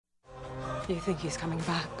Do you think he's coming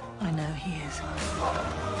back? I know he is.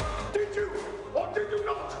 Did you or did you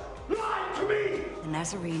not lie to me? The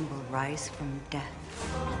Nazarene will rise from death.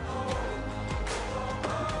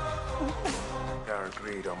 We are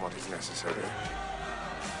agreed on what is necessary.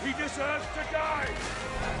 He deserves to die!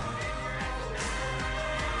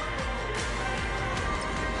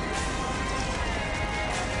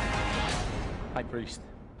 High priest.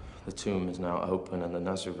 The tomb is now open and the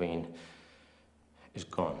Nazarene is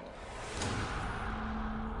gone.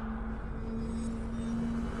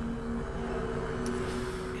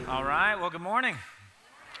 All right, well, good morning,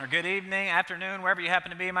 or good evening, afternoon, wherever you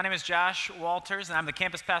happen to be. My name is Josh Walters, and I'm the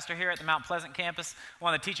campus pastor here at the Mount Pleasant campus,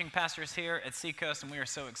 one of the teaching pastors here at Seacoast, and we are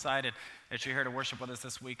so excited that you're here to worship with us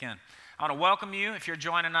this weekend. I want to welcome you if you're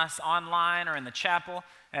joining us online or in the chapel,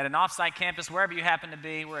 at an offsite campus, wherever you happen to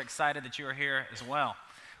be. We're excited that you are here as well.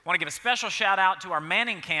 I want to give a special shout out to our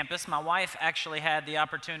Manning campus. My wife actually had the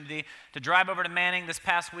opportunity to drive over to Manning this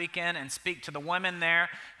past weekend and speak to the women there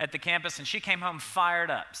at the campus, and she came home fired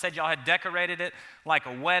up. Said y'all had decorated it like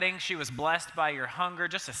a wedding. She was blessed by your hunger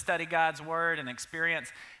just to study God's word and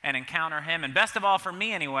experience and encounter him. And best of all, for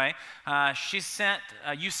me anyway, you sent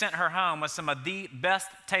her home with some of the best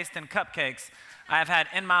tasting cupcakes I've had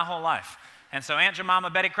in my whole life. And so Aunt Jemima,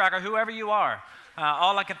 Betty Crocker, whoever you are,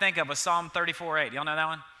 all I could think of was Psalm 34:8. Y'all know that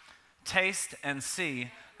one? Taste and see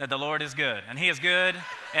that the Lord is good, and he is good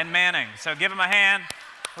in Manning. So give him a hand.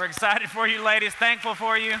 We're excited for you, ladies, thankful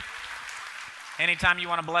for you. Anytime you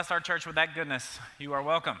want to bless our church with that goodness, you are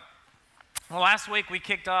welcome. Well, last week we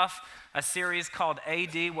kicked off a series called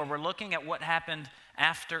AD, where we're looking at what happened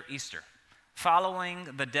after Easter. Following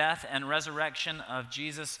the death and resurrection of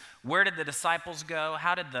Jesus, where did the disciples go?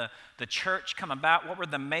 How did the church come about? What were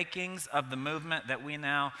the makings of the movement that we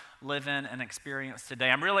now live in and experience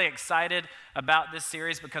today? I'm really excited about this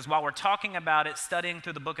series because while we're talking about it, studying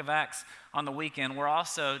through the book of Acts on the weekend, we're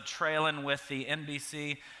also trailing with the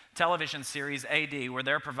NBC television series AD, where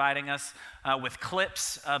they're providing us with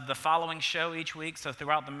clips of the following show each week. So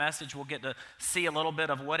throughout the message, we'll get to see a little bit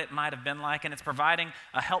of what it might have been like, and it's providing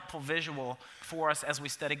a helpful visual for us as we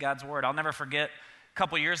study God's word. I'll never forget a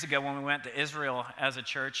couple years ago when we went to Israel as a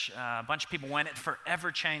church, a bunch of people went. It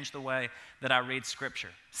forever changed the way that I read Scripture.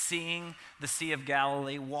 Seeing the Sea of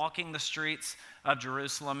Galilee, walking the streets of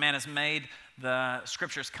Jerusalem, man, has made the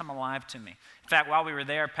Scriptures come alive to me. In fact, while we were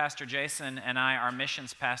there, Pastor Jason and I, our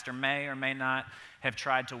missions pastor, may or may not have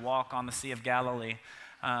tried to walk on the Sea of Galilee,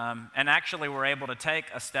 and actually were able to take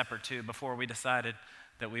a step or two before we decided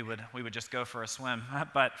that we would just go for a swim.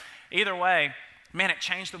 But either way, man, it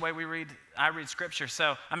changed the way I read Scripture.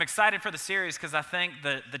 So I'm excited for the series because I think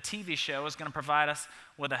the TV show is going to provide us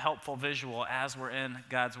with a helpful visual as we're in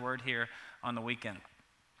God's Word here on the weekend.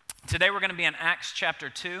 Today we're going to be in Acts chapter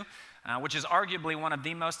 2, which is arguably one of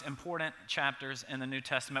the most important chapters in the New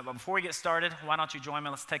Testament. But before we get started, why don't you join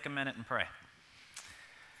me? Let's take a minute and pray.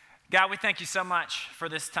 God, we thank you so much for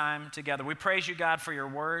this time together. We praise you, God, for your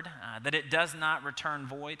word, that it does not return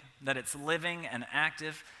void, that it's living and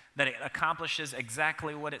active, that it accomplishes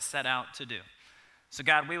exactly what it set out to do. So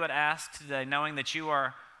God, we would ask today, knowing that you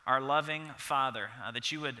are our loving Father,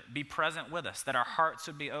 that you would be present with us, that our hearts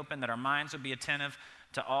would be open, that our minds would be attentive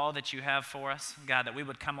to all that you have for us. God, that we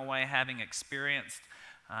would come away having experienced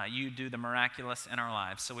you do the miraculous in our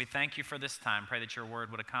lives. So we thank you for this time. Pray that your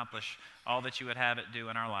word would accomplish all that you would have it do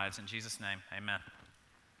in our lives. In Jesus' name, amen.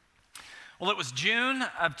 Well, it was June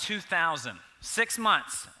of 2000, 6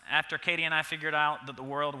 months after Katie and I figured out that the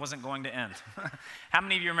world wasn't going to end. How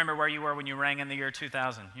many of you remember where you were when you rang in the year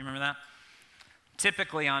 2000? You remember that?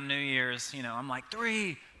 Typically on New Year's, I'm like,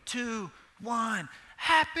 3, 2, 1,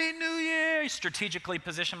 Happy New Year. Strategically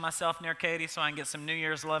position myself near Katie so I can get some New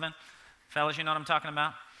Year's loving. Fellas, you know what I'm talking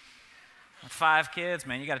about? 5 kids,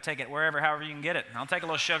 man, you got to take it however you can get it. I'll take a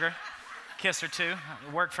little sugar, kiss or two.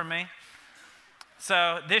 It worked for me.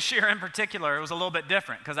 So this year in particular, it was a little bit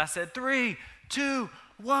different because I said 3, 2,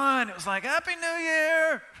 1. It was like, Happy New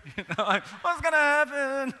Year. Like, what's going to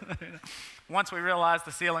happen? Once we realized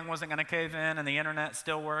the ceiling wasn't going to cave in and the internet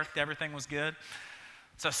still worked, everything was good.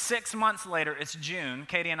 So 6 months later, it's June.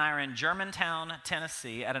 Katie and I are in Germantown,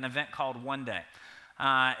 Tennessee at an event called One Day.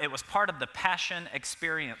 It was part of the Passion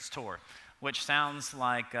Experience Tour, which sounds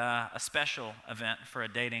like a special event for a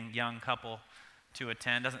dating young couple to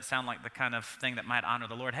attend. Doesn't sound like the kind of thing that might honor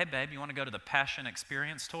the Lord. Hey, babe, you want to go to the Passion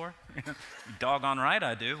Experience Tour? Doggone right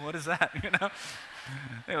I do. What is that?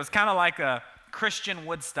 It was kind of like a Christian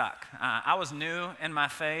Woodstock. I was new in my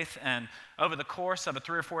faith, and over the course of a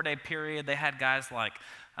 3 or 4 day period, they had guys like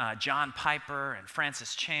John Piper and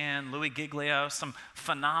Francis Chan, Louis Giglio, some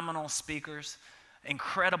phenomenal speakers.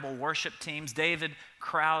 incredible worship teams, David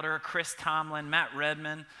Crowder, Chris Tomlin, Matt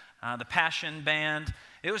Redman, the Passion Band.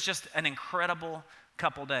 It was just an incredible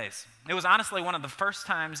couple days. It was honestly one of the first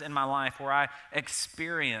times in my life where I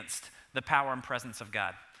experienced the power and presence of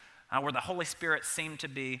God, where the Holy Spirit seemed to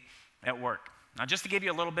be at work. Now, just to give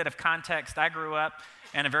you a little bit of context, I grew up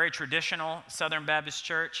in a very traditional Southern Baptist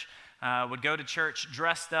church, would go to church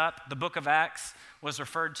dressed up. The book of Acts was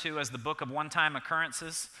referred to as the book of one-time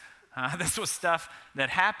occurrences. This was stuff that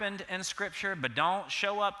happened in Scripture, but don't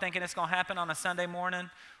show up thinking it's going to happen on a Sunday morning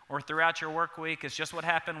or throughout your work week. It's just what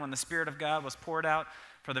happened when the Spirit of God was poured out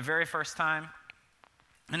for the very first time.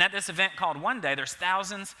 And at this event called One Day, there's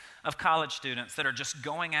thousands of college students that are just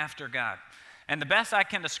going after God. And the best I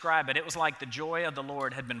can describe it, it was like the joy of the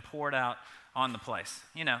Lord had been poured out on the place.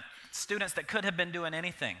 You know, students that could have been doing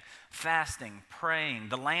anything, fasting, praying.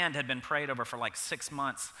 The land had been prayed over for like 6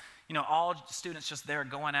 months. You know, all students just there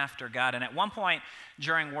going after God. And at one point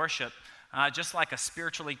during worship, just like a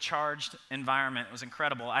spiritually charged environment, it was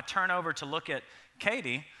incredible. I turn over to look at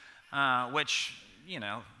Katie, which, you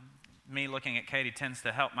know, me looking at Katie tends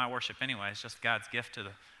to help my worship anyway. It's just God's gift to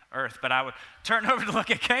the earth. But I would turn over to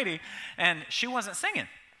look at Katie, and she wasn't singing.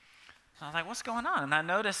 So I was like, what's going on? And I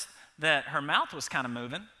noticed that her mouth was kind of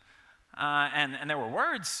moving, and there were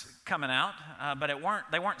words coming out, but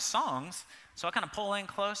they weren't songs. So I kind of pulled in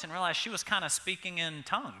close and realized she was kind of speaking in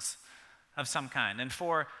tongues of some kind. And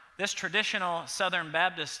for this traditional Southern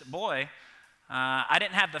Baptist boy, I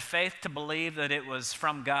didn't have the faith to believe that it was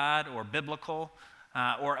from God or biblical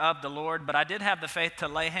or of the Lord, but I did have the faith to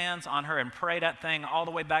lay hands on her and pray that thing all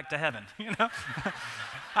the way back to heaven, you know?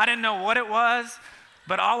 I didn't know what it was,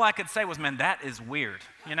 but all I could say was, man, that is weird,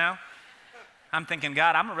 you know? I'm thinking,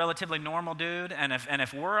 God, I'm a relatively normal dude, and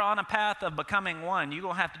if we're on a path of becoming one, you're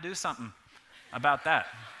going to have to do something about that,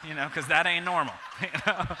 you know, because that ain't normal, you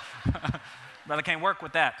know? Brother can't work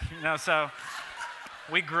with that, you know, so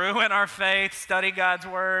we grew in our faith, studied God's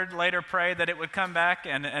word, later prayed that it would come back,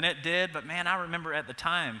 and it did. But man, I remember at the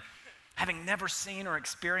time, having never seen or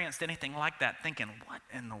experienced anything like that, thinking, what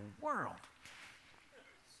in the world?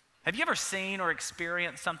 Have you ever seen or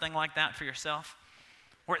experienced something like that for yourself?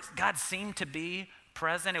 Where God seemed to be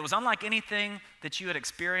present? It was unlike anything that you had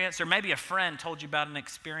experienced, or maybe a friend told you about an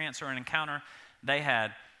experience or an encounter they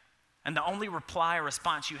had, and the only reply or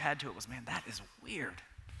response you had to it was, man, that is weird.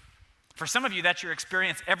 For some of you, that's your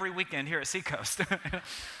experience every weekend here at Seacoast.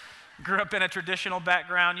 Grew up in a traditional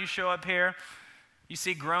background. You show up here, you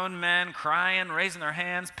see grown men crying, raising their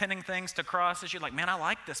hands, pinning things to crosses. You're like, man, I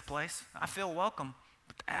like this place. I feel welcome.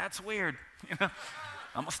 But that's weird. You know,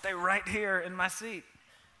 I'm going to stay right here in my seat.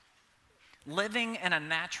 Living in a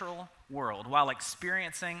natural world while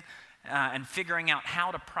experiencing and figuring out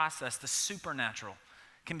how to process the supernatural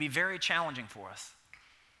can be very challenging for us.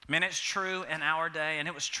 I mean, it's true in our day, and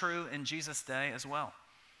it was true in Jesus' day as well.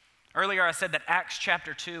 Earlier, I said that Acts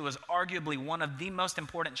chapter 2 was arguably one of the most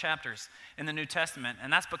important chapters in the New Testament,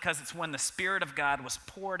 and that's because it's when the Spirit of God was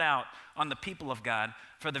poured out on the people of God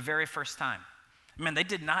for the very first time. I mean, they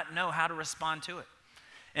did not know how to respond to it.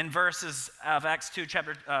 In verses of Acts 2,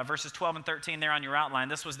 verses 12 and 13 there on your outline,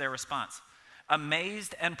 this was their response.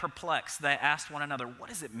 Amazed and perplexed, they asked one another, what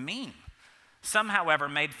does it mean? Some, however,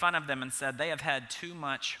 made fun of them and said, they have had too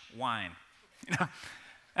much wine. You know?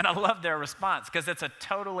 And I love their response because it's a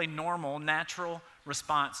totally normal, natural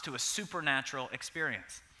response to a supernatural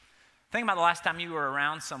experience. Think about the last time you were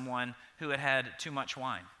around someone who had had too much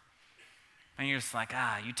wine. And you're just like,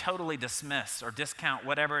 you totally dismiss or discount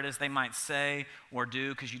whatever it is they might say or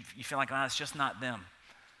do because you feel like, it's just not them.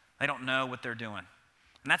 They don't know what they're doing.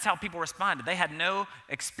 And that's how people responded. They had no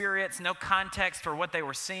experience, no context for what they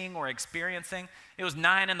were seeing or experiencing. It was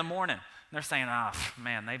 9 a.m. And they're saying,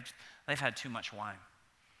 man, they've had too much wine.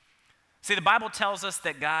 See, the Bible tells us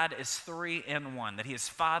that God is 3 in 1, that he is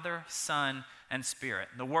Father, Son, and Spirit.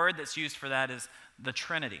 The word that's used for that is the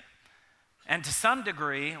Trinity. And to some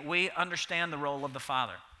degree, we understand the role of the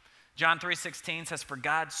Father. John 3:16 says, for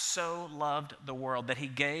God so loved the world that he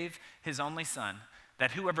gave his only Son,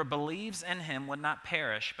 that whoever believes in him would not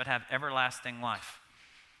perish but have everlasting life.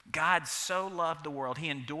 God so loved the world, he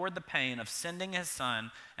endured the pain of sending his Son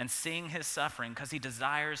and seeing his suffering because he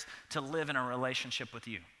desires to live in a relationship with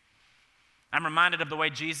you. I'm reminded of the way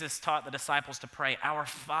Jesus taught the disciples to pray, our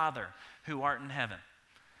Father who art in heaven.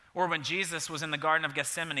 Or when Jesus was in the Garden of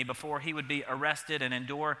Gethsemane before he would be arrested and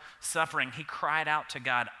endure suffering, he cried out to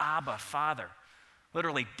God, Abba, Father,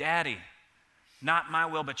 literally, Daddy, not my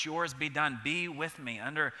will but yours be done. Be with me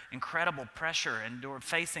under incredible pressure and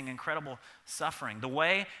facing incredible suffering. The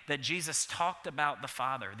way that Jesus talked about the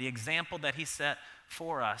Father, the example that he set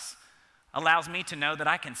for us, allows me to know that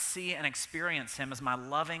I can see and experience him as my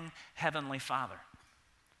loving heavenly Father.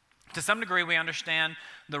 To some degree, we understand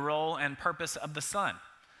the role and purpose of the Son,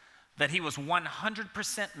 that he was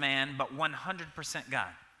 100% man, but 100% God,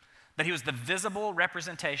 that he was the visible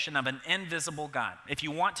representation of an invisible God. If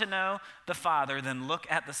you want to know the Father, then look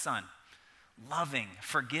at the Son, loving,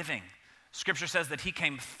 forgiving. Scripture says that he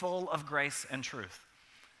came full of grace and truth.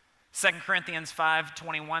 2 Corinthians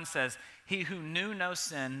 5:21 says, he who knew no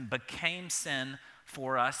sin became sin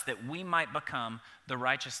for us that we might become the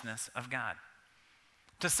righteousness of God.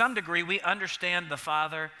 To some degree, we understand the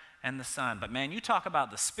Father and the Son, but man, you talk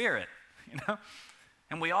about the Spirit,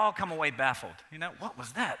 and we all come away baffled. What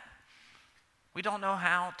was that? We don't know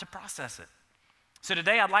how to process it. So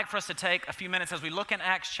today I'd like for us to take a few minutes as we look in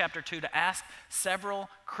Acts chapter 2 to ask several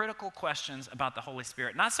critical questions about the Holy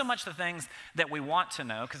Spirit. Not so much the things that we want to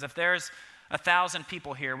know, because if there's 1,000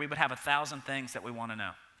 people here, we would have 1,000 things that we want to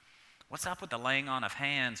know. What's up with the laying on of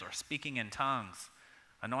hands or speaking in tongues,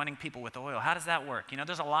 anointing people with oil? How does that work?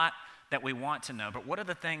 There's a lot that we want to know, but what are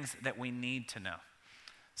the things that we need to know?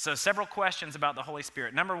 So several questions about the Holy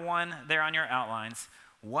Spirit. Number one, there on your outlines,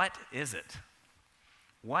 what is it?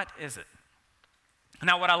 What is it?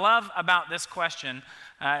 Now, what I love about this question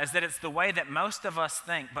is that it's the way that most of us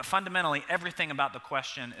think, but fundamentally, everything about the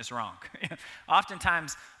question is wrong.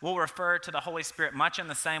 Oftentimes, we'll refer to the Holy Spirit much in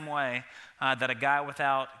the same way that a guy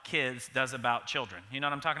without kids does about children. You know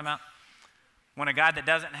what I'm talking about? When a guy that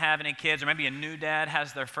doesn't have any kids, or maybe a new dad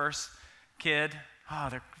has their first kid,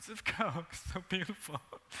 they're so beautiful.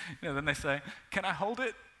 Then they say, can I hold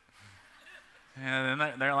it? And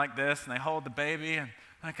then they're like this, and they hold the baby, and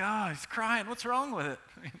like, he's crying. What's wrong with it?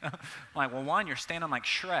 I'm like, well, one, you're standing like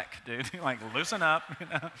Shrek, dude. Like, loosen up.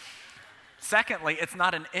 Secondly, it's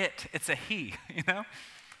not an it, it's a he.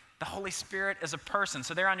 The Holy Spirit is a person.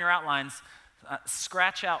 So there on your outlines,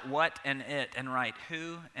 scratch out what and it and write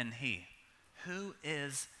who and he. Who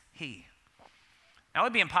is he? Now, it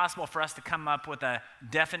would be impossible for us to come up with a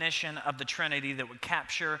definition of the Trinity that would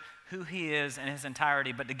capture who he is in his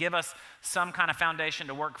entirety, but to give us some kind of foundation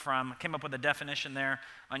to work from, I came up with a definition there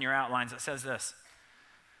on your outlines. It says this: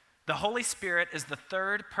 the Holy Spirit is the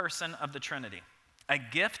third person of the Trinity, a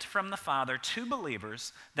gift from the Father to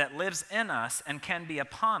believers that lives in us and can be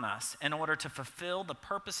upon us in order to fulfill the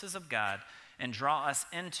purposes of God and draw us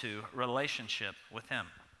into relationship with him.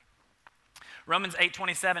 Romans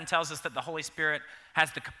 8:27 tells us that the Holy Spirit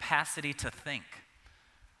has the capacity to think.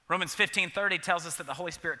 Romans 15:30 tells us that the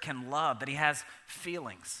Holy Spirit can love, that he has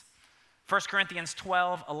feelings. 1 Corinthians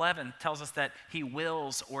 12:11 tells us that he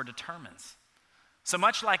wills or determines. So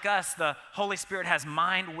much like us, the Holy Spirit has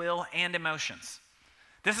mind, will, and emotions.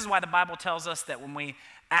 This is why the Bible tells us that when we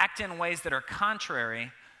act in ways that are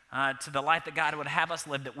contrary to the life that God would have us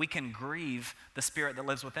live, that we can grieve the Spirit that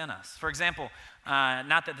lives within us. For example,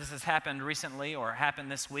 not that this has happened recently or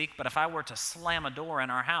happened this week, but if I were to slam a door in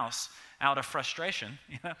our house out of frustration,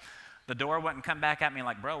 the door wouldn't come back at me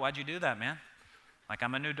like, bro, why'd you do that, man? Like,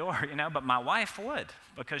 I'm a new door, but my wife would,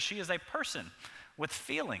 because she is a person with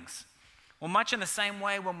feelings. Well, much in the same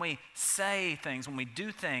way, when we say things, when we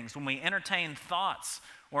do things, when we entertain thoughts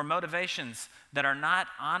or motivations that are not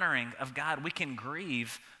honoring of God, we can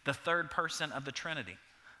grieve the third person of the Trinity,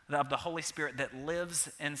 of the Holy Spirit that lives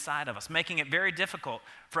inside of us, making it very difficult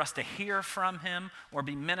for us to hear from him or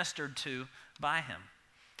be ministered to by him.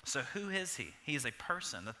 So who is he? He is a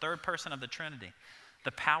person, the third person of the Trinity,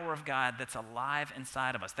 the power of God that's alive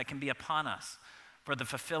inside of us, that can be upon us for the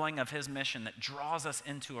fulfilling of his mission that draws us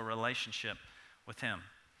into a relationship with him.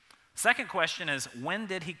 Second question is, when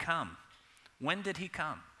did he come? When did he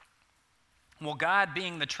come? Well, God,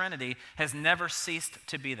 being the Trinity, has never ceased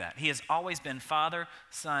to be that. He has always been Father,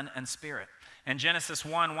 Son, and Spirit. In Genesis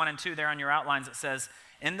 1 and 2, there on your outlines, it says,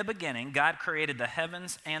 in the beginning, God created the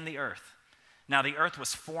heavens and the earth. Now the earth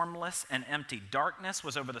was formless and empty. Darkness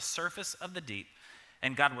was over the surface of the deep,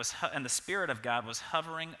 and the Spirit of God was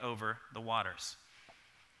hovering over the waters.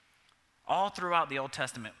 All throughout the Old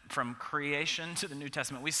Testament, from creation to the New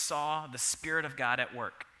Testament, we saw the Spirit of God at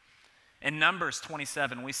work. In Numbers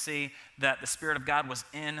 27, we see that the Spirit of God was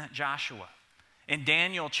in Joshua. In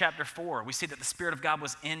Daniel chapter 4, we see that the Spirit of God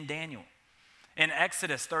was in Daniel. In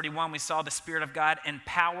Exodus 31, we saw the Spirit of God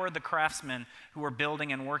empower the craftsmen who were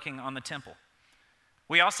building and working on the temple.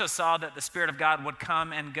 We also saw that the Spirit of God would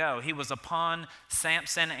come and go. He was upon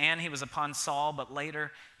Samson and he was upon Saul, but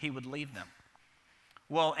later he would leave them.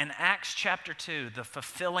 Well, in Acts chapter 2, the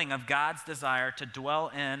fulfilling of God's desire to dwell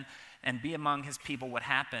in and be among his people would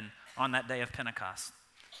happen on that day of Pentecost.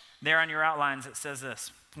 There on your outlines it says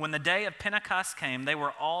this: when the day of Pentecost came, they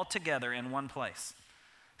were all together in one place.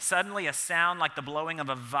 Suddenly, a sound like the blowing of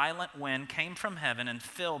a violent wind came from heaven and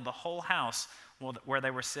filled the whole house where they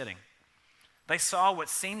were sitting. They saw what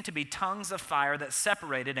seemed to be tongues of fire that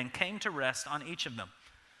separated and came to rest on each of them.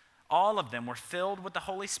 All of them were filled with the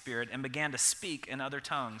Holy Spirit and began to speak in other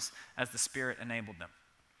tongues as the Spirit enabled them.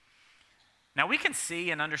 Now, we can see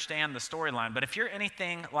and understand the storyline, but if you're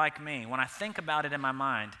anything like me, when I think about it in my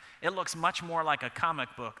mind, it looks much more like a comic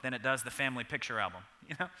book than it does the family picture album.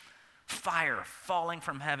 Fire falling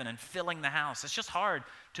from heaven and filling the house. It's just hard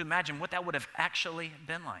to imagine what that would have actually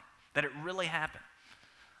been like, that it really happened.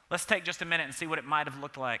 Let's take just a minute and see what it might have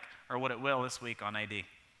looked like, or what it will this week on AD.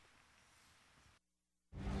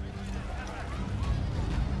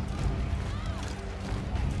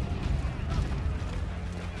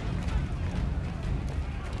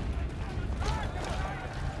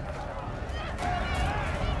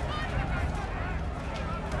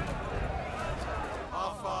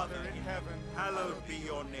 Hallowed be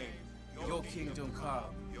your name. Your kingdom come.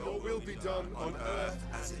 Your will be done on earth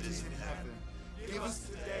as it is in heaven. Give us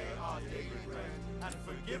today our daily bread, and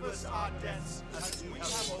forgive us our debts as we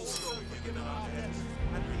have also forgiven our debtors.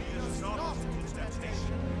 And lead us not into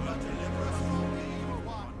temptation, but deliver us from the evil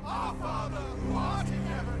one. Our Father, who art in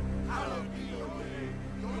heaven, hallowed be your name.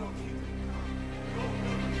 Your kingdom come. Your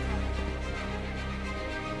will be done.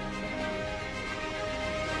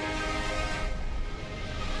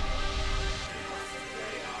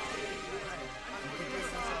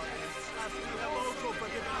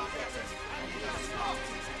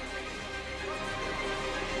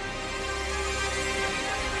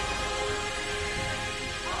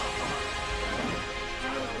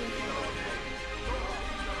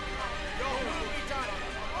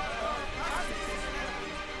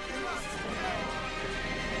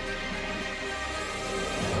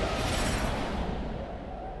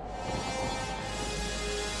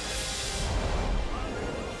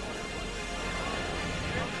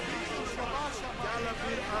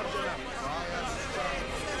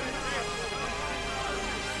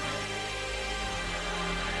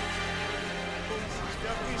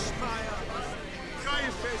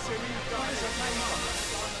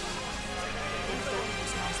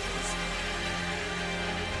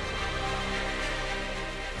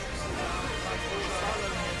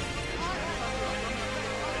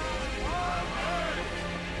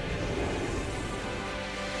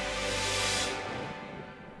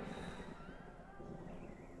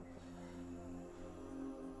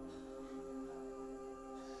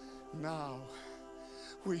 Now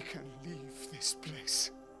we can leave this place.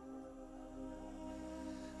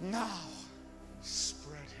 Now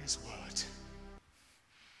spread his word.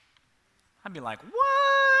 I'd be like,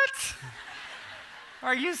 what?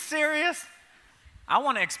 Are you serious? I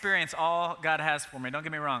want to experience all God has for me, don't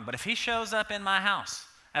get me wrong, but if he shows up in my house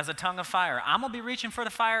as a tongue of fire, I'm going to be reaching for the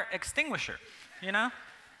fire extinguisher,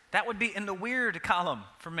 That would be in the weird column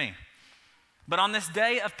for me. But on this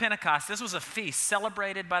day of Pentecost, this was a feast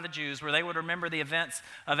celebrated by the Jews where they would remember the events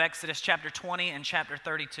of Exodus chapter 20 and chapter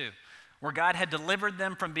 32, where God had delivered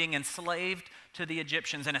them from being enslaved to the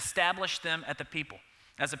Egyptians and established them as a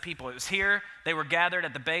people. It was here they were gathered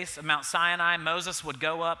at the base of Mount Sinai. Moses would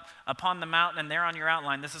go up upon the mountain, and there on your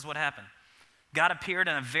outline, this is what happened. God appeared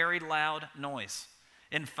in a very loud noise,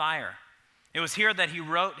 in fire. It was here that he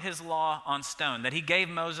wrote his law on stone, that he gave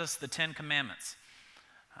Moses the 10 Commandments.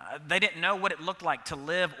 They didn't know what it looked like to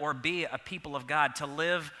live or be a people of God, to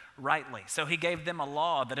live rightly. So he gave them a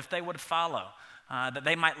law that if they would follow, that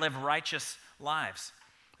they might live righteous lives.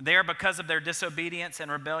 There, because of their disobedience and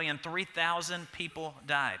rebellion, 3,000 people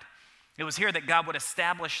died. It was here that God would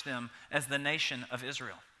establish them as the nation of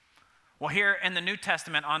Israel. Well, here in the New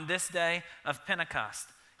Testament, on this day of Pentecost,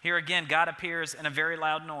 here again, God appears in a very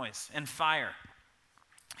loud noise, in fire.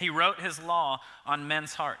 He wrote his law on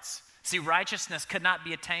men's hearts. See, righteousness could not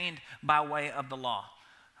be attained by way of the law,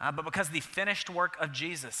 but because the finished work of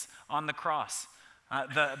Jesus on the cross,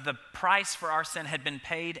 the price for our sin had been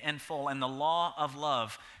paid in full, and the law of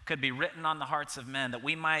love could be written on the hearts of men, that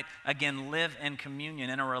we might again live in communion,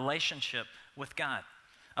 in a relationship with God.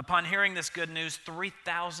 Upon hearing this good news,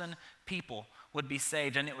 3,000 people would be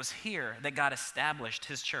saved, and it was here that God established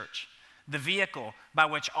his church, the vehicle by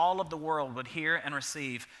which all of the world would hear and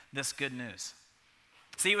receive this good news.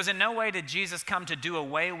 See, it was in no way did Jesus come to do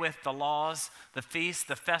away with the laws, the feasts,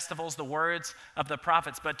 the festivals, the words of the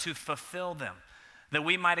prophets, but to fulfill them, that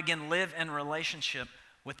we might again live in relationship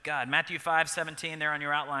with God. Matthew 5:17, there on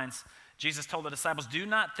your outlines, Jesus told the disciples, "Do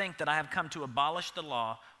not think that I have come to abolish the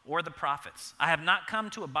law or the prophets. I have not come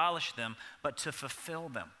to abolish them, but to fulfill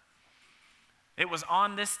them." It was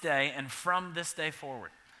on this day and from this day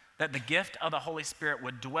forward that the gift of the Holy Spirit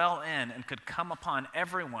would dwell in and could come upon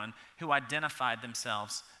everyone who identified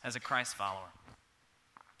themselves as a Christ follower.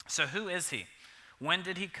 So who is he? When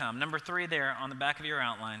did he come? Number 3 there on the back of your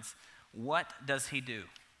outlines. What does he do?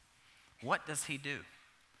 What does he do?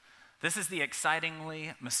 This is the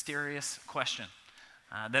excitingly mysterious question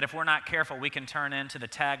that if we're not careful, we can turn into the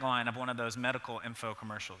tagline of one of those medical info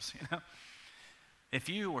commercials. If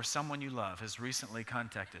you or someone you love has recently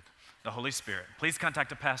contacted the Holy Spirit, please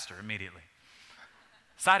contact a pastor immediately.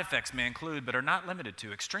 Side effects may include, but are not limited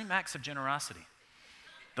to, extreme acts of generosity,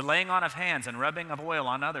 the laying on of hands and rubbing of oil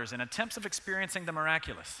on others in attempts of experiencing the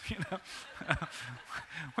miraculous.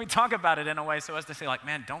 We talk about it in a way so as to say, like,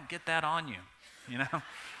 man, don't get that on you.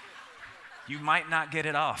 You might not get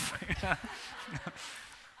it off.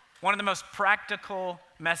 One of the most practical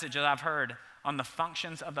messages I've heard on the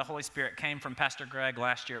functions of the Holy Spirit came from Pastor Greg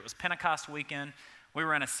last year. It was Pentecost weekend. We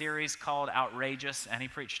were in a series called Outrageous, and he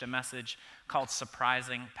preached a message called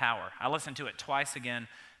Surprising Power. I listened to it twice again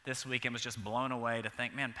this week and was just blown away to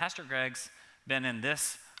think, man, Pastor Greg's been in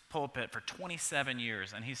this pulpit for 27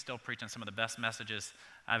 years, and he's still preaching some of the best messages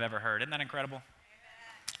I've ever heard. Isn't that incredible?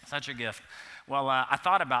 Amen. Such a gift. Well, I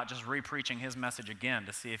thought about just re-preaching his message again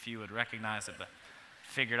to see if you would recognize it, but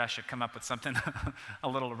figured I should come up with something a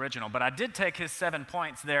little original. But I did take his 7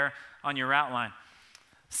 points there on your outline.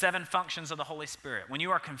 7 functions of the Holy Spirit. When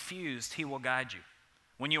you are confused, he will guide you.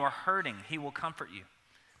 When you are hurting, he will comfort you.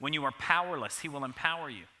 When you are powerless, he will empower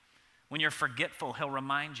you. When you're forgetful, he'll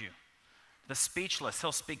remind you. The speechless,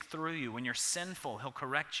 he'll speak through you. When you're sinful, he'll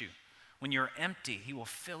correct you. When you're empty, he will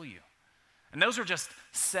fill you. And those are just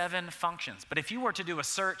 7 functions. But if you were to do a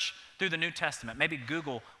search through the New Testament, maybe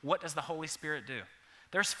Google, what does the Holy Spirit do?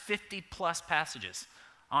 There's 50 plus passages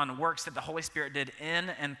on works that the Holy Spirit did in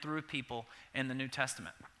and through people in the New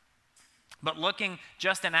Testament. But looking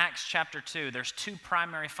just in Acts chapter 2, there's 2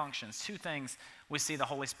 primary functions, 2 things we see the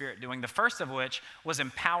Holy Spirit doing. The first of which was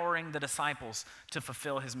empowering the disciples to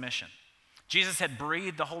fulfill his mission. Jesus had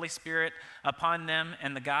breathed the Holy Spirit upon them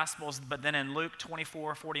in the Gospels, but then in Luke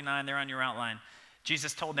 24:49, there on your outline,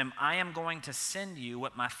 Jesus told them, I am going to send you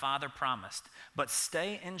what my Father promised, but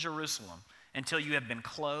stay in Jerusalem until you have been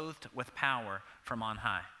clothed with power from on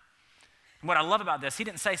high. And what I love about this, he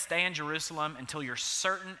didn't say stay in Jerusalem until you're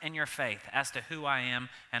certain in your faith as to who I am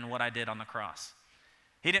and what I did on the cross.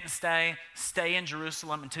 He didn't stay in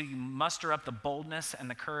Jerusalem until you muster up the boldness and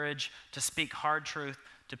the courage to speak hard truth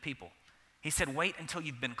to people. He said, wait until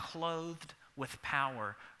you've been clothed with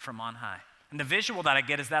power from on high. And the visual that I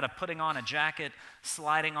get is that of putting on a jacket,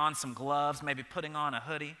 sliding on some gloves, maybe putting on a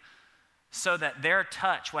hoodie, so that their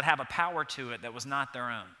touch would have a power to it that was not their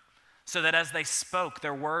own. So that as they spoke,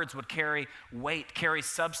 their words would carry weight, carry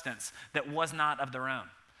substance that was not of their own.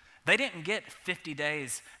 They didn't get 50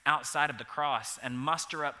 days outside of the cross and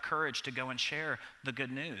muster up courage to go and share the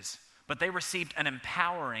good news. But they received an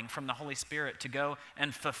empowering from the Holy Spirit to go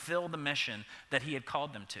and fulfill the mission that he had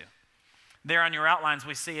called them to. There on your outlines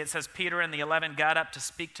we see it says Peter and the 11 got up to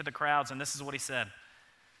speak to the crowds, and this is what he said.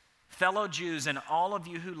 Fellow Jews and all of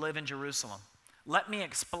you who live in Jerusalem, let me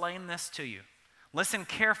explain this to you. Listen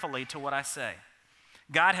carefully to what I say.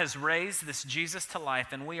 God has raised this Jesus to life,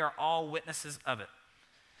 and we are all witnesses of it.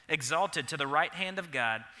 Exalted to the right hand of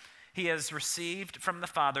God, he has received from the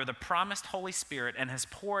Father the promised Holy Spirit and has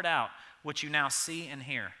poured out what you now see and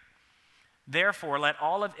hear. Therefore, let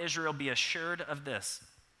all of Israel be assured of this.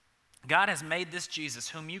 God has made this Jesus,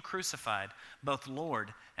 whom you crucified, both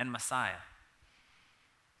Lord and Messiah.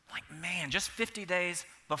 Like, man, just 50 days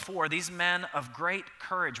before, these men of great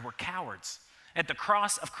courage were cowards. At the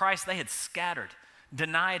cross of Christ, they had scattered,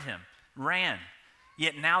 denied him, ran.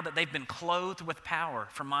 Yet now that they've been clothed with power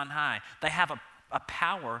from on high, they have a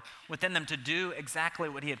power within them to do exactly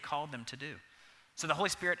what he had called them to do. So the Holy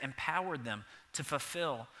Spirit empowered them to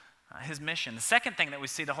fulfill his mission. The second thing that we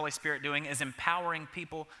see the Holy Spirit doing is empowering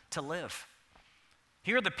people to live.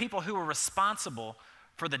 Here are the people who were responsible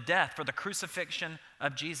for the death, for the crucifixion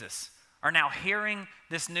of Jesus, are now hearing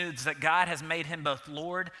this news that God has made him both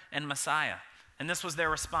Lord and Messiah. And this was their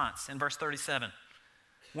response in verse 37.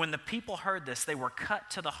 When the people heard this, they were cut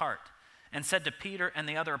to the heart and said to Peter and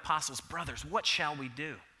the other apostles, brothers, what shall we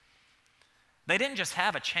do? They didn't just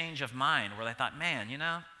have a change of mind where they thought, man,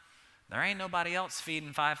 there ain't nobody else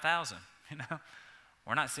feeding 5,000.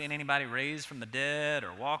 We're not seeing anybody raised from the dead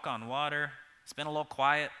or walk on water. It's been a little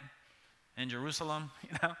quiet in Jerusalem,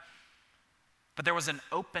 But there was an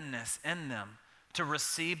openness in them to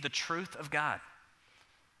receive the truth of God,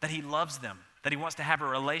 that he loves them, that he wants to have a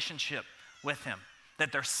relationship with him,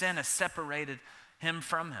 that their sin has separated him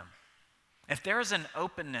from him. If there is an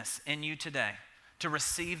openness in you today to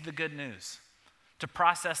receive the good news, to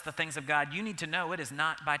process the things of God, you need to know it is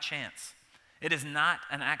not by chance. It is not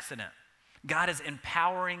an accident. God is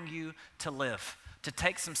empowering you to live, to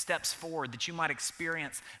take some steps forward that you might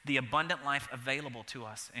experience the abundant life available to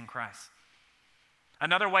us in Christ.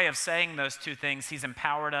 Another way of saying those two things, he's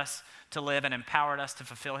empowered us to live and empowered us to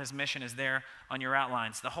fulfill his mission, is there on your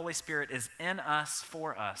outlines. The Holy Spirit is in us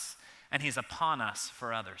for us, and he's upon us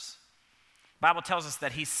for others. The Bible tells us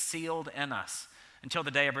that he's sealed in us until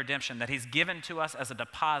the day of redemption, that he's given to us as a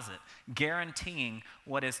deposit, guaranteeing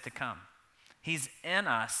what is to come. He's in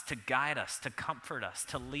us to guide us, to comfort us,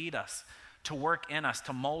 to lead us, to work in us,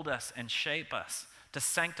 to mold us and shape us, to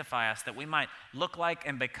sanctify us, that we might look like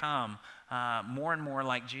and become more and more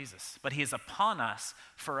like Jesus. But he is upon us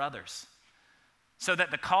for others. So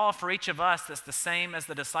that the call for each of us that's the same as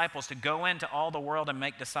the disciples to go into all the world and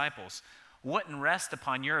make disciples wouldn't rest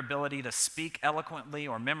upon your ability to speak eloquently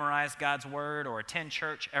or memorize God's word or attend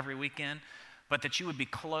church every weekend, but that you would be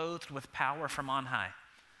clothed with power from on high.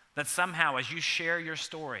 That somehow as you share your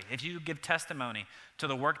story, if you give testimony to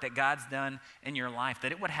the work that God's done in your life,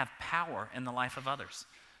 that it would have power in the life of others,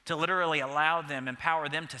 to literally allow them, empower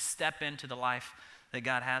them to step into the life that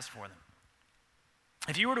God has for them.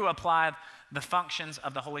 If you were to apply the functions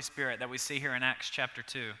of the Holy Spirit that we see here in Acts chapter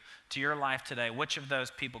 2 to your life today, which of those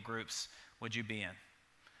people groups would you be in?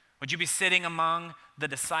 Would you be sitting among the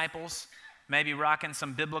disciples, maybe rocking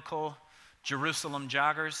some biblical Jerusalem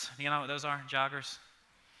joggers? You know what those are, joggers?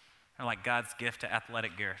 They're like God's gift to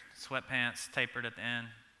athletic gear. Sweatpants tapered at the end.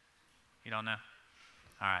 You don't know?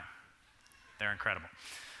 All right. They're incredible.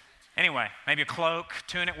 Anyway, maybe a cloak,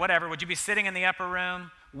 tunic, whatever. Would you be sitting in the upper room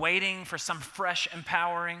waiting for some fresh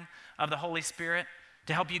empowering of the Holy Spirit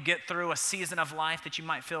to help you get through a season of life that you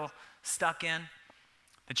might feel stuck in,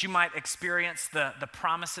 that you might experience the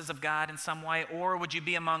promises of God in some way? Or would you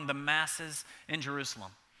be among the masses in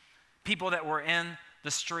Jerusalem, people that were in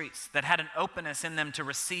the streets, that had an openness in them to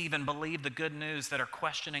receive and believe the good news, that are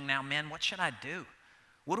questioning now, man, what should I do?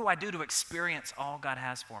 What do I do to experience all God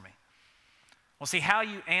has for me? Well, see, how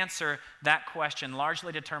you answer that question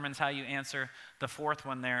largely determines how you answer the fourth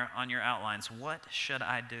one there on your outlines. What should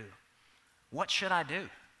I do? What should I do?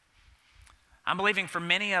 I'm believing for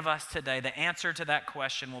many of us today, the answer to that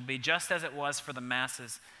question will be just as it was for the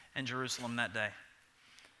masses in Jerusalem that day.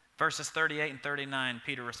 Verses 38 and 39,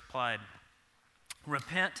 Peter replied,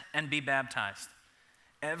 "Repent and be baptized,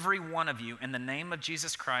 every one of you, in the name of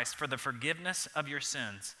Jesus Christ, for the forgiveness of your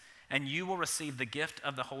sins, and you will receive the gift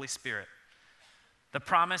of the Holy Spirit. The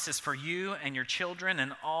promise is for you and your children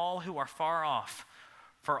and all who are far off,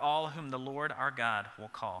 for all whom the Lord our God will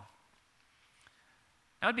call."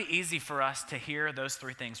 Now, it would be easy for us to hear those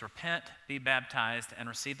three things: repent, be baptized, and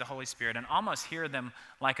receive the Holy Spirit, and almost hear them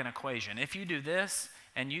like an equation. If you do this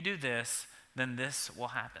and you do this, then this will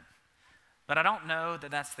happen. But I don't know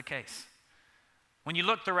that that's the case. When you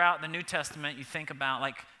look throughout the New Testament, you think about,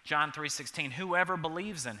 like John 3:16, whoever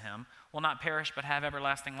believes in him will not perish but have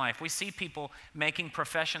everlasting life. We see people making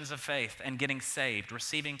professions of faith and getting saved,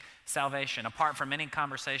 receiving salvation, apart from any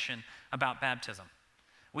conversation about baptism.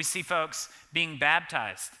 We see folks being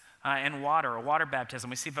baptized in water, or water baptism.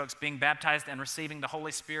 We see folks being baptized and receiving the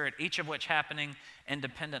Holy Spirit, each of which happening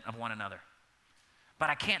independent of one another. But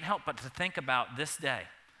I can't help but to think about this day,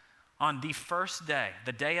 on the first day,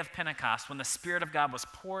 the day of Pentecost, when the Spirit of God was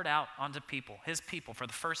poured out onto people, his people, for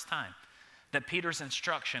the first time, that Peter's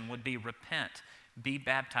instruction would be repent, be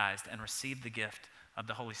baptized, and receive the gift of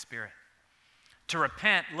the Holy Spirit. To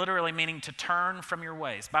repent, literally meaning to turn from your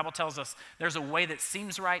ways. The Bible tells us there's a way that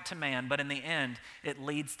seems right to man, but in the end, it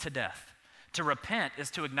leads to death. To repent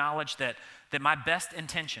is to acknowledge that my best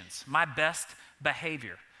intentions, my best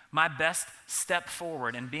behavior, my best step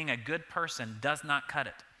forward in being a good person does not cut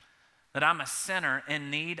it. That I'm a sinner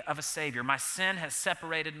in need of a Savior. My sin has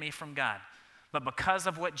separated me from God. But because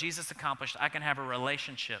of what Jesus accomplished, I can have a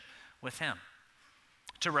relationship with him.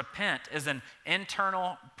 To repent is an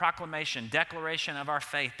internal proclamation, declaration of our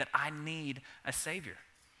faith that I need a Savior.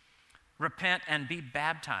 Repent and be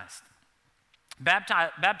baptized.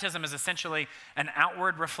 Baptism is essentially an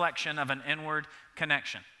outward reflection of an inward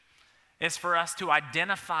connection. It's for us to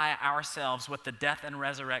identify ourselves with the death and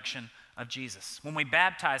resurrection of Jesus. When we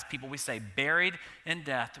baptize people, we say, buried in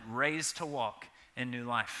death, raised to walk in new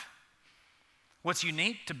life. What's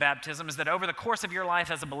unique to baptism is that over the course of your life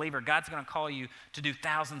as a believer, God's going to call you to do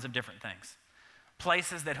thousands of different things.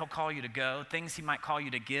 Places that he'll call you to go, things he might call you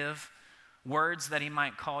to give, words that he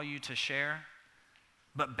might call you to share.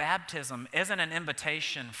 But baptism isn't an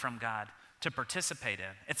invitation from God to participate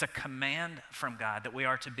in. It's a command from God that we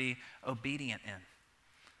are to be obedient in.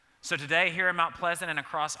 So today here at Mount Pleasant and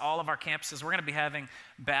across all of our campuses, we're going to be having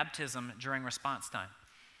baptism during response time.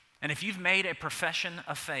 And if you've made a profession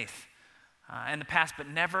of faith in the past but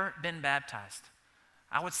never been baptized,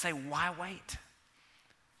 I would say, why wait?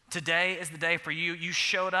 Today is the day for you. You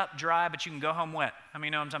showed up dry, but you can go home wet. How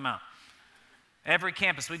many know what I'm talking about? Every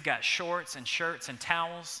campus, we've got shorts and shirts and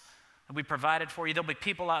towels that we provided for you. There'll be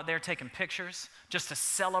people out there taking pictures just to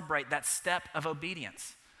celebrate that step of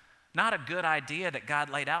obedience. Not a good idea that God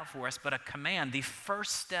laid out for us, but a command, the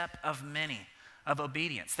first step of many of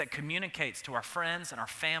obedience that communicates to our friends and our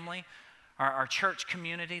family, our church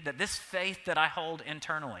community, that this faith that I hold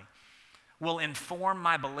internally will inform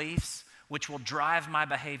my beliefs, which will drive my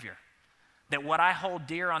behavior. That what I hold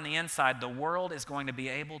dear on the inside, the world is going to be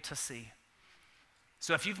able to see.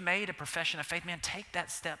 So if you've made a profession of faith, man, take that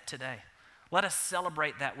step today. Let us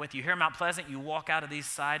celebrate that with you. Here at Mount Pleasant, you walk out of these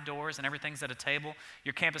side doors and everything's at a table.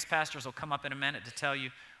 Your campus pastors will come up in a minute to tell you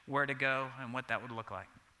where to go and what that would look like.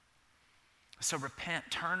 So repent,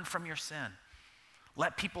 turn from your sin.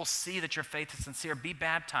 Let people see that your faith is sincere. Be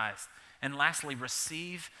baptized. And lastly,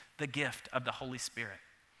 receive the gift of the Holy Spirit,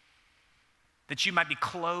 that you might be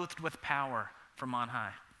clothed with power from on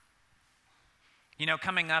high. You know,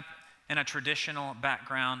 coming up in a traditional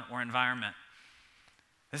background or environment,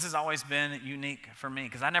 this has always been unique for me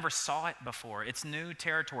because I never saw it before. It's new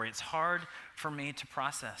territory. It's hard for me to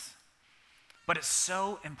process. But it's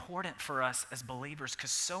so important for us as believers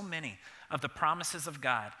because so many of the promises of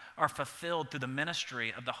God are fulfilled through the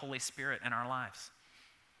ministry of the Holy Spirit in our lives.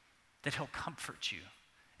 That He'll comfort you,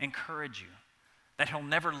 encourage you, that He'll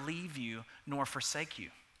never leave you nor forsake you,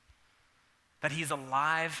 that He's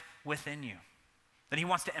alive within you, that He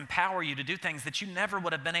wants to empower you to do things that you never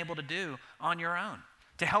would have been able to do on your own,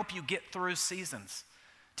 to help you get through seasons,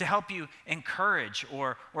 to help you encourage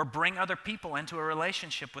or bring other people into a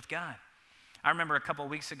relationship with God. I remember a couple of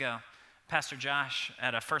weeks ago, Pastor Josh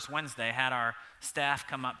at a First Wednesday had our staff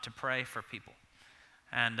come up to pray for people.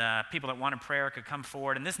 And people that wanted prayer could come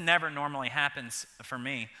forward. And this never normally happens for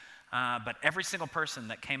me, but every single person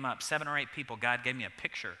that came up, 7 or 8 people, God gave me a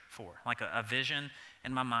picture for, like a vision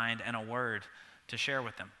in my mind and a word to share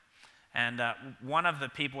with them. And one of the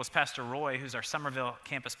people was Pastor Roy, who's our Somerville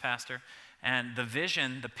campus pastor. And the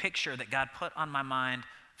vision, the picture that God put on my mind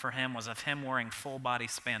for him was of him wearing full-body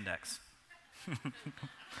spandex.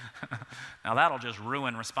 Now that'll just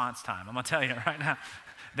ruin response time, I'm going to tell you right now.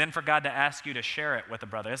 Then for God to ask you to share it with a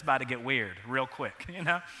brother, it's about to get weird real quick, you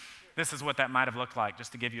know? This is what that might have looked like,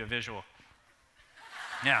 just to give you a visual.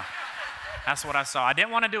 Yeah. That's what I saw. I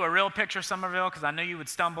didn't want to do a real picture, Somerville, because I knew you would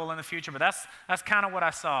stumble in the future, but that's kind of what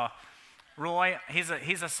I saw. Roy, he's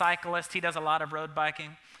a cyclist. He does a lot of road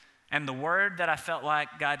biking. And the word that I felt like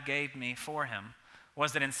God gave me for him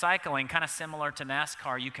was that in cycling, kind of similar to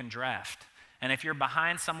NASCAR, you can draft. And if you're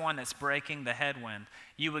behind someone that's breaking the headwind,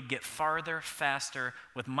 you would get farther, faster,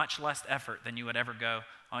 with much less effort than you would ever go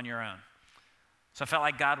on your own. So I felt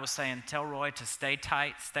like God was saying, tell Roy to stay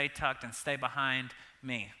tight, stay tucked, and stay behind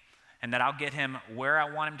me. And that I'll get him where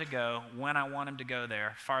I want him to go, when I want him to go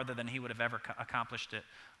there, farther than he would have ever accomplished it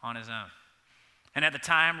on his own. And at the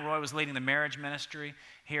time, Roy was leading the marriage ministry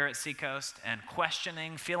here at Seacoast and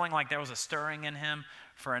questioning, feeling like there was a stirring in him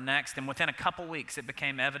for a next. And within a couple weeks, it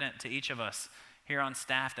became evident to each of us here on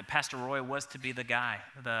staff that Pastor Roy was to be the guy,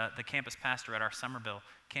 the campus pastor at our Somerville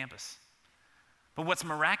campus. But what's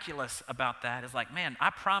miraculous about that is like, man, I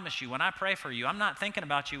promise you, when I pray for you, I'm not thinking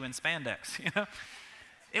about you in spandex, you know?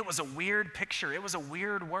 It was a weird picture. It was a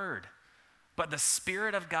weird word. But the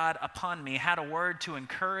Spirit of God upon me had a word to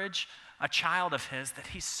encourage a child of his that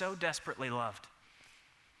he so desperately loved.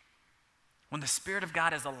 When the Spirit of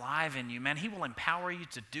God is alive in you, man, he will empower you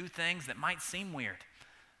to do things that might seem weird,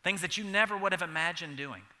 things that you never would have imagined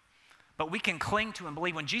doing. But we can cling to and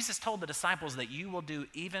believe. When Jesus told the disciples that you will do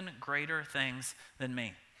even greater things than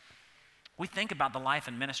me, we think about the life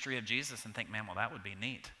and ministry of Jesus and think, man, well, that would be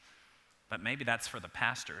neat. But maybe that's for the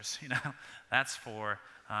pastors, you know. That's for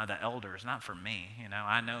the elders, not for me. You know,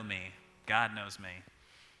 I know me. God knows me.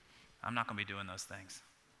 I'm not going to be doing those things.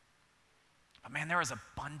 But man, there is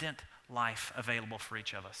abundant life available for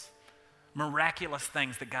each of us. Miraculous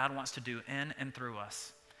things that God wants to do in and through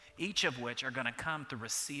us, each of which are going to come through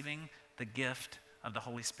receiving the gift of the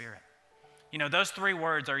Holy Spirit. You know, those 3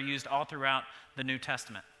 words are used all throughout the New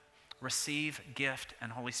Testament: receive, gift,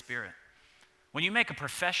 and Holy Spirit. When you make a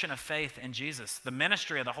profession of faith in Jesus, the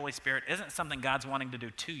ministry of the Holy Spirit isn't something God's wanting to do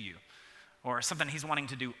to you or something he's wanting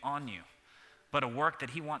to do on you, but a work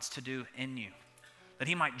that he wants to do in you, that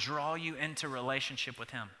he might draw you into relationship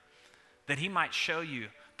with him, that he might show you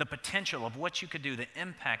the potential of what you could do, the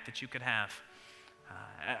impact that you could have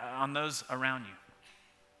on those around you.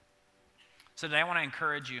 So today I want to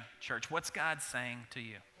encourage you, church, what's God saying to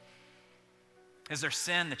you? Is there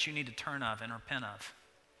sin that you need to turn of and repent of?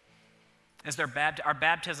 Is there our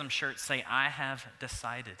baptism shirts say, I have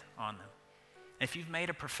decided on them. If you've made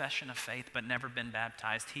a profession of faith but never been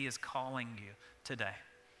baptized, he is calling you today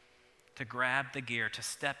to grab the gear, to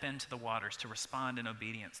step into the waters, to respond in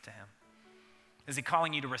obedience to him. Is he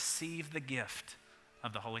calling you to receive the gift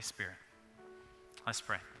of the Holy Spirit? Let's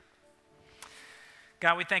pray.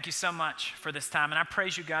 God, we thank you so much for this time, and I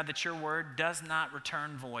praise you, God, that your word does not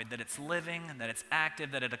return void, that it's living, that it's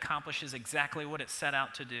active, that it accomplishes exactly what it set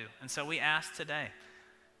out to do. And so we ask today,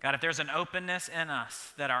 God, if there's an openness in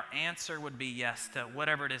us, that our answer would be yes to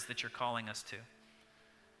whatever it is that you're calling us to.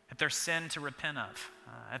 If there's sin to repent of,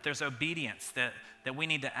 if there's obedience that we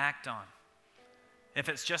need to act on, if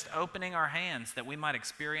it's just opening our hands that we might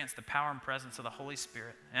experience the power and presence of the Holy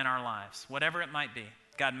Spirit in our lives, whatever it might be,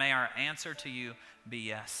 God, may our answer to you be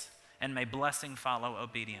yes, and may blessing follow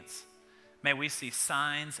obedience. May we see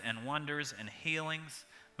signs and wonders and healings.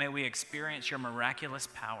 May we experience your miraculous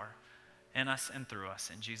power in us and through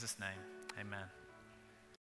us. In Jesus' name, amen.